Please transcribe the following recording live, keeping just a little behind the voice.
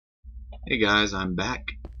Hey guys, I'm back,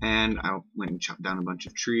 and I went and chopped down a bunch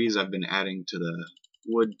of trees. I've been adding to the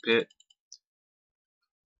wood pit,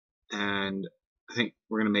 and I think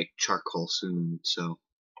we're gonna make charcoal soon, so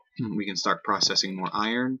we can start processing more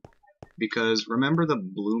iron. Because remember the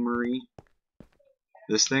bloomery?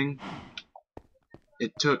 This thing?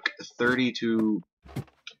 It took 32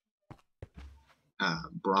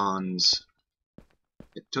 bronze.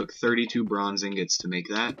 It took 32 bronze ingots to make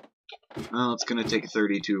that. Well, it's gonna take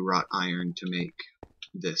 32 wrought iron to make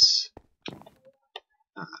this.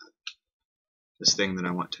 This thing that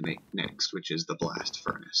I want to make next, which is the blast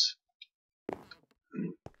furnace.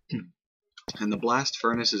 And the blast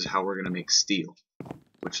furnace is how we're going to make steel,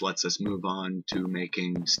 which lets us move on to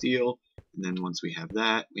making steel. And then once we have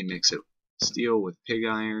that, we mix it steel with pig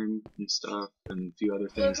iron and stuff, and a few other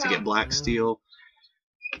things to get black steel.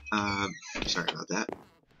 Sorry about that.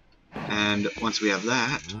 And once we have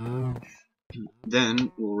that,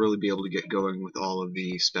 then we'll really be able to get going with all of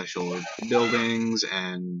the special buildings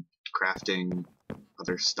and crafting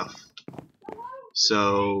other stuff.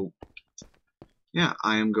 So yeah,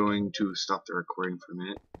 I am going to stop the recording for a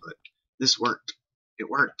minute, but this worked. It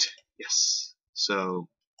worked. Yes. So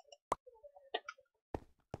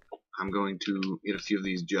I'm going to get a few of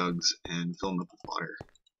these jugs and fill them up with water.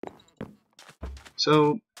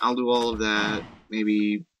 So I'll do all of that,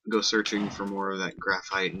 maybe go searching for more of that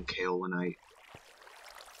graphite and kaolinite,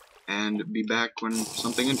 and be back when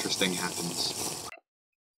something interesting happens.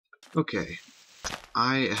 Okay,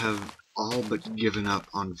 I have all but given up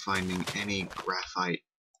on finding any graphite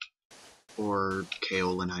or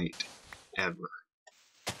kaolinite ever.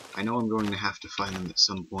 I know I'm going to have to find them at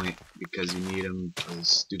some point because you need them for the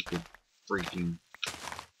stupid freaking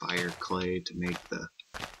fire clay to make the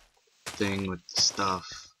thing with the stuff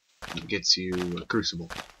that gets you a crucible.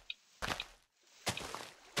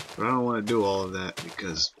 But I don't want to do all of that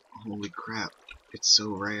because, holy crap, it's so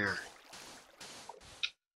rare.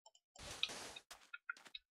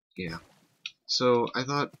 Yeah. So I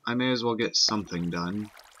thought I may as well get something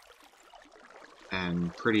done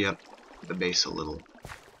and pretty up the base a little.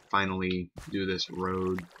 Finally do this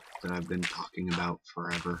road that I've been talking about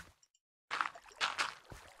forever.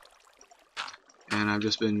 And I've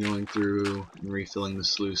just been going through and refilling the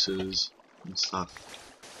sluices and stuff,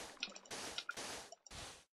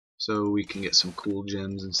 so we can get some cool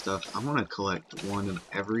gems and stuff. I want to collect one of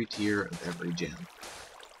every tier of every gem.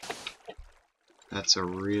 That's a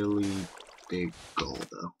really big goal,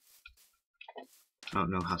 though. I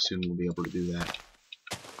don't know how soon we'll be able to do that.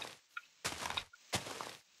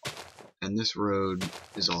 And this road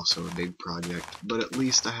is also a big project, but at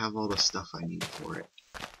least I have all the stuff I need for it,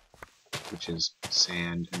 which is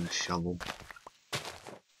sand and a shovel.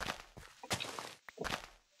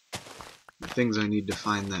 The things I need to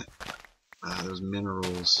find that those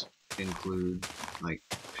minerals include, like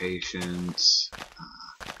patience,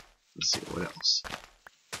 let's see, what else?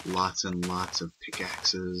 Lots and lots of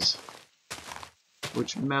pickaxes,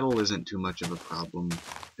 which metal isn't too much of a problem.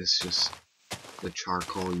 It's just the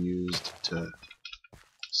charcoal used to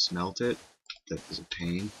smelt it that is a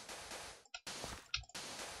pain.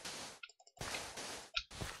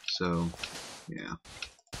 So, yeah.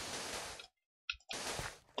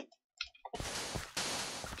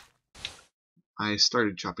 I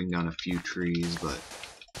started chopping down a few trees, but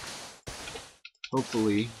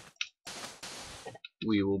hopefully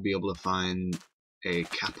we will be able to find a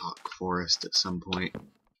kapok forest at some point,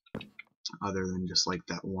 other than just like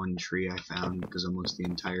that one tree I found, because almost the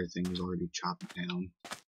entire thing was already chopped down.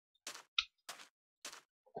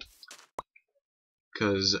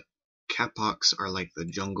 Because kapoks are like the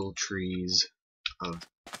jungle trees of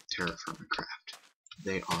terra firma craft.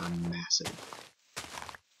 They are massive.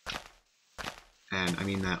 And I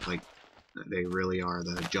mean that like they really are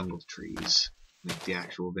the jungle trees, like the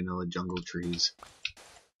actual vanilla jungle trees.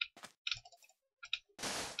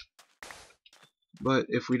 But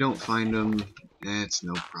if we don't find them, it's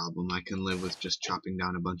no problem. I can live with just chopping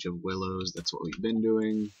down a bunch of willows. That's what we've been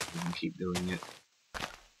doing. We can keep doing it.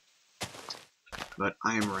 But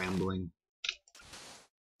I am rambling.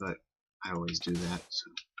 But I always do that,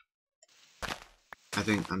 so I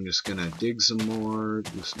think I'm just gonna dig some more,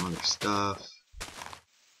 do some other stuff,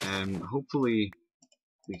 and hopefully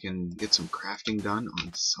we can get some crafting done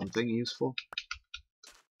on something useful.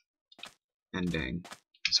 And dang,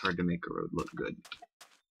 it's hard to make a road look good.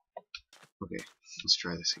 Okay, let's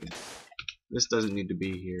try this again. This doesn't need to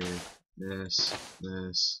be here. This.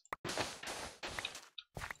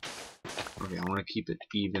 Okay, I want to keep it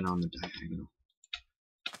even on the diagonal,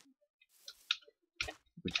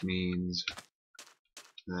 which means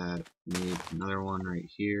that we need another one right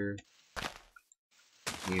here,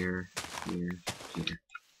 here, here, here,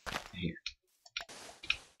 here.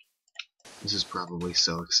 This is probably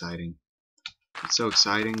so exciting. It's so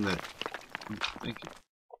exciting that... oh, thank you.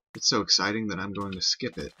 It's so exciting that I'm going to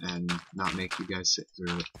skip it and not make you guys sit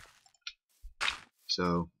through it.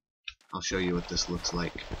 So, I'll show you what this looks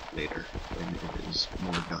like later when it is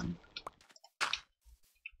more done.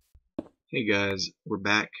 Hey guys, we're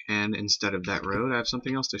back, and instead of that road, I have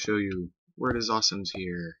something else to show you. Word is Awesome's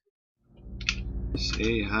here.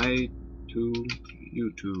 Say hi to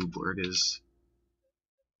YouTube. Word is...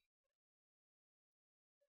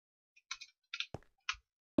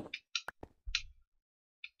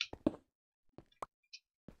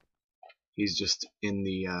 he's just in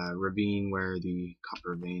the ravine where the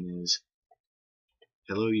copper vein is.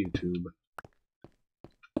 Hello YouTube.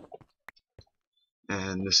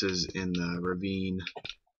 And this is in the ravine,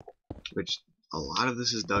 which a lot of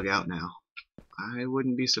this is dug out now. I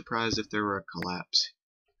wouldn't be surprised if there were a collapse.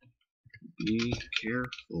 Be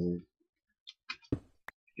careful.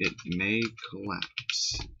 It may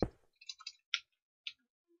collapse.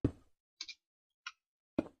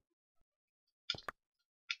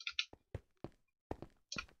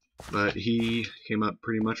 But he came up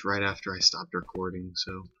pretty much right after I stopped recording,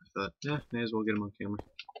 so I thought, yeah, may as well get him on camera.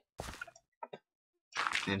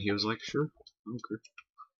 And he was like, sure, okay.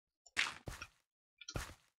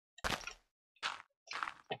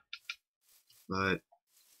 But,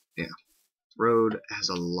 yeah, road has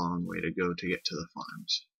a long way to go to get to the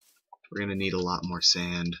farms. We're going to need a lot more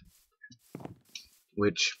sand,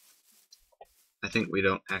 which I think we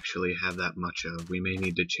don't actually have that much of. We may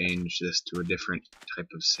need to change this to a different type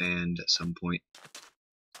of sand at some point,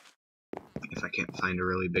 if I can't find a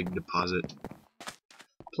really big deposit.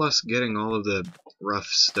 Plus, getting all of the rough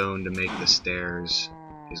stone to make the stairs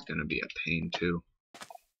is going to be a pain too.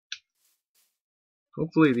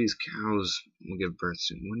 Hopefully these cows will give birth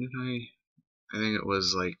soon. When did I think it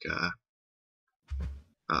was like,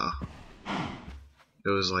 it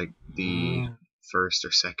was like the 1st or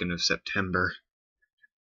 2nd of September.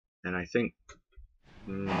 And I think,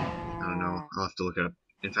 I don't know, I'll have to look it up.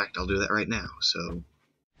 In fact, I'll do that right now, so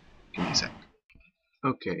give me a sec.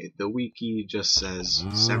 Okay, the wiki just says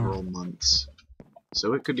several months,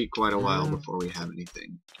 so it could be quite a while before we have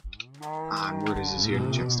anything. Wordis is here to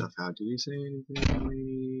check stuff out. Did he say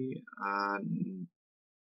anything?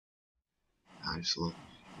 I just look.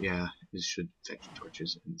 Yeah, it should fetch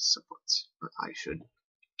torches and supports, or I should.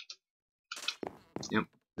 Yep,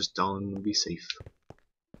 just telling him to be safe.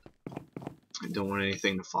 I don't want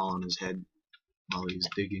anything to fall on his head while he's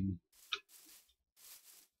digging.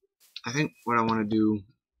 I think what I want to do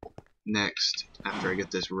next, after I get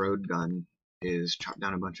this road done, is chop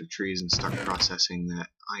down a bunch of trees and start processing that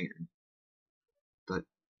iron. But,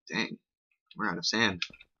 dang, we're out of sand.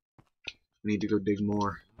 We need to go dig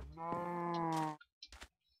more.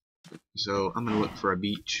 So, I'm going to look for a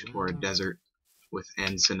beach or a desert with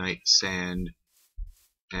Ansonite sand,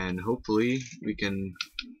 and hopefully we can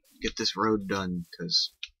get this road done,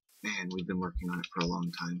 because, man, we've been working on it for a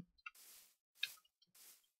long time.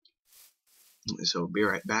 So be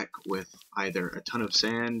right back with either a ton of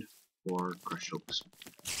sand or crushed oaks.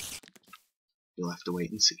 You'll have to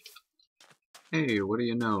wait and see. Hey, what do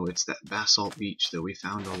you know? It's that basalt beach that we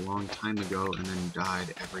found a long time ago and then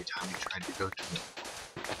died every time we tried to go to it.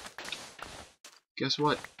 Guess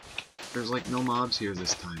what? There's like no mobs here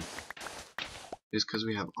this time. It's because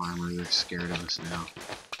we have armor, they're scared of us now.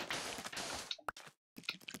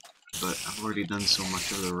 But I've already done so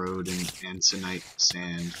much of the road in Ansonite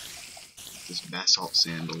sand. This basalt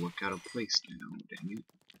sand will look out of place now, dang it.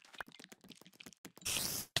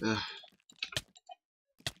 Ugh.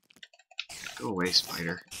 Go away,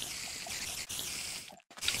 spider.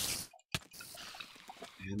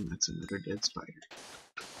 And that's another dead spider.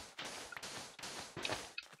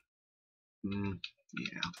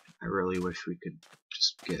 Yeah, I really wish we could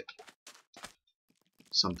just get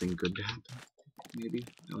something good to happen. Maybe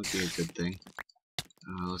that would be a good thing.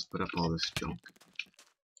 Let's put up all this junk.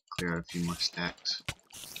 Clear out a few more stacks.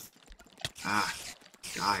 Ah,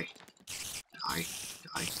 die. Die,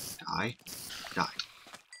 die, die, die.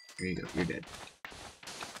 There you go, you're dead.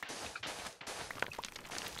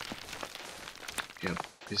 Yep,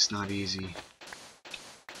 it's not easy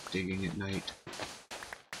digging at night.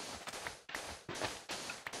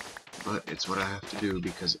 But it's what I have to do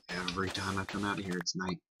because every time I come out here it's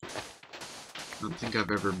night. I don't think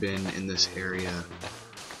I've ever been in this area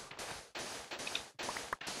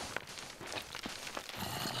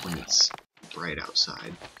when it's bright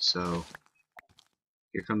outside. So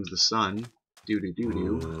here comes the sun.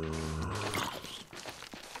 Doo-doo-doo-doo.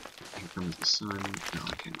 Here comes the sun. No,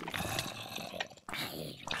 I can't do that.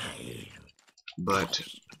 but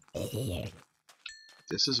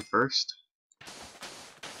this is a first.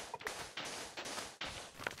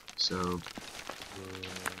 So,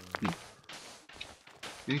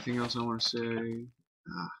 anything else I want to say?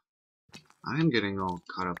 I am getting all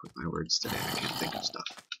caught up with my words today. I can't think of stuff.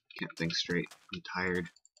 Can't think straight. I'm tired.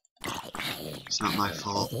 It's not my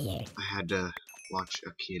fault. I had to watch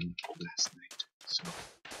a kid last night, so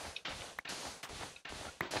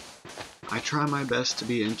I try my best to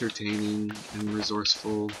be entertaining and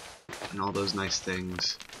resourceful and all those nice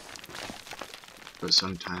things, but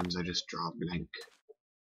sometimes I just draw blank.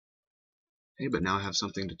 Hey, but now I have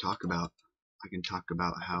something to talk about. I can talk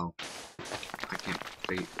about how I can't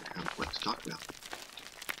figure out what to talk about,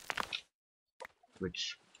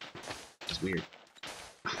 which is weird.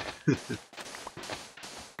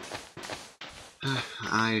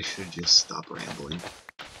 I should just stop rambling.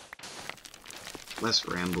 Less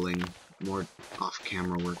rambling, more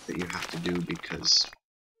off-camera work that you have to do because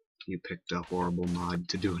you picked a horrible mod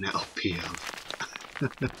to do an LP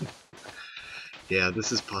of. Yeah,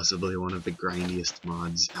 this is possibly one of the grindiest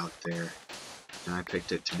mods out there, and I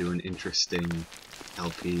picked it to do an interesting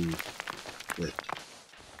LP that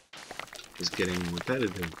is getting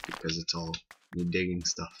repetitive because it's all me digging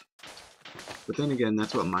stuff. But then again,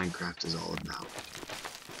 that's what Minecraft is all about,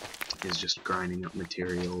 is just grinding up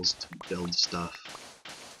materials to build stuff.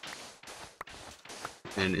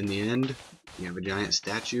 And in the end, you have a giant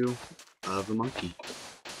statue of a monkey,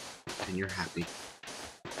 and you're happy.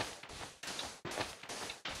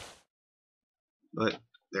 But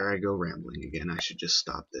there I go rambling again. I should just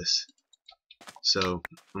stop this. So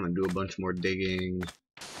I'm gonna do a bunch more digging,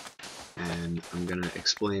 and I'm gonna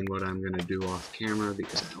explain what I'm gonna do off camera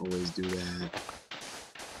because I always do that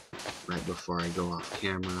right before I go off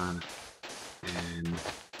camera. And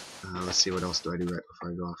let's see, what else do I do right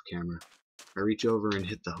before I go off camera? I reach over and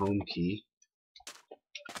hit the home key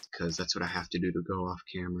because that's what I have to do to go off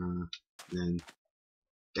camera. And then,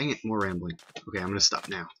 dang it, more rambling. Okay, I'm gonna stop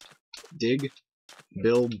now. Dig,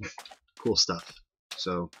 build, cool stuff.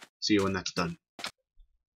 So see you when that's done.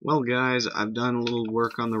 Well guys, I've done a little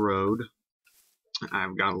work on the road.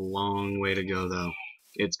 I've got a long way to go though.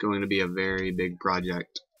 It's going to be a very big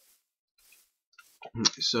project.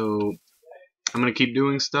 So I'm gonna keep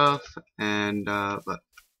doing stuff, and but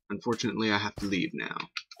unfortunately I have to leave now.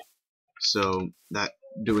 So that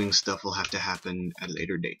doing stuff will have to happen at a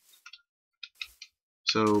later date.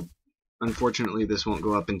 So unfortunately this won't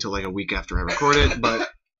go up until like a week after I record it, but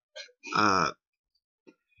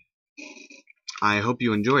I hope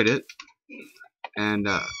you enjoyed it, and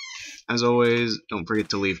as always, don't forget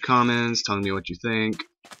to leave comments telling me what you think,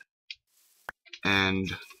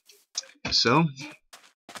 and so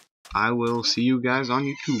I will see you guys on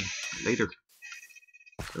YouTube later.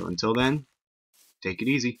 So until then, take it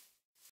easy.